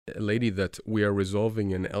a lady that we are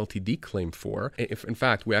resolving an LTD claim for. If, in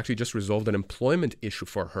fact, we actually just resolved an employment issue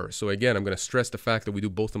for her. So again, I'm going to stress the fact that we do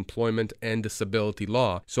both employment and disability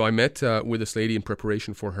law. So I met with this lady in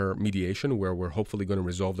preparation for her mediation, where we're hopefully going to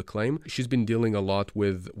resolve the claim. She's been dealing a lot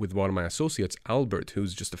with one of my associates, Albert,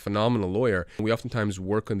 who's just a phenomenal lawyer. We oftentimes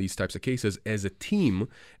work on these types of cases as a team,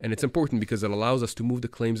 and it's important because it allows us to move the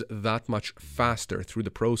claims that much faster through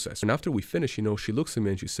the process. And after we finish, she looks at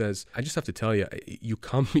me and she says, I just have to tell you, you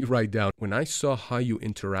calmed me right down. When I saw how you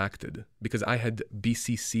interacted, because I had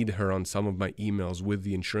BCC'd her on some of my emails with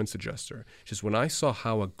the insurance adjuster, just when I saw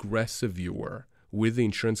how aggressive you were with the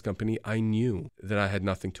insurance company, I knew that I had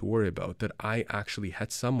nothing to worry about, that I actually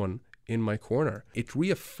had someone in my corner. It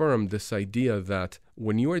reaffirmed this idea that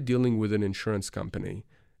when you are dealing with an insurance company,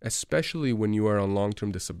 especially when you are on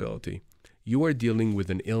long-term disability, you are dealing with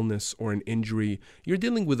an illness or an injury. You're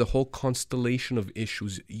dealing with a whole constellation of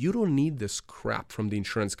issues. You don't need this crap from the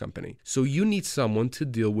insurance company. So you need someone to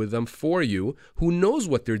deal with them for you, who knows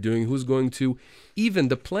what they're doing, who's going to even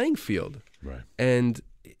the playing field. Right. And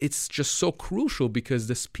it's just so crucial, because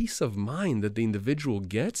this peace of mind that the individual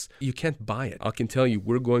gets, you can't buy it. I can tell you,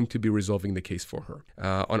 we're going to be resolving the case for her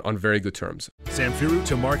on very good terms. Samfiru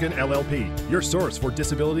Tamarkin LLP, your source for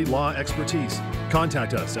disability law expertise.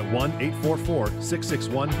 Contact us at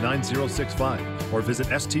 1-844-661-9065 or visit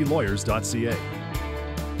stlawyers.ca.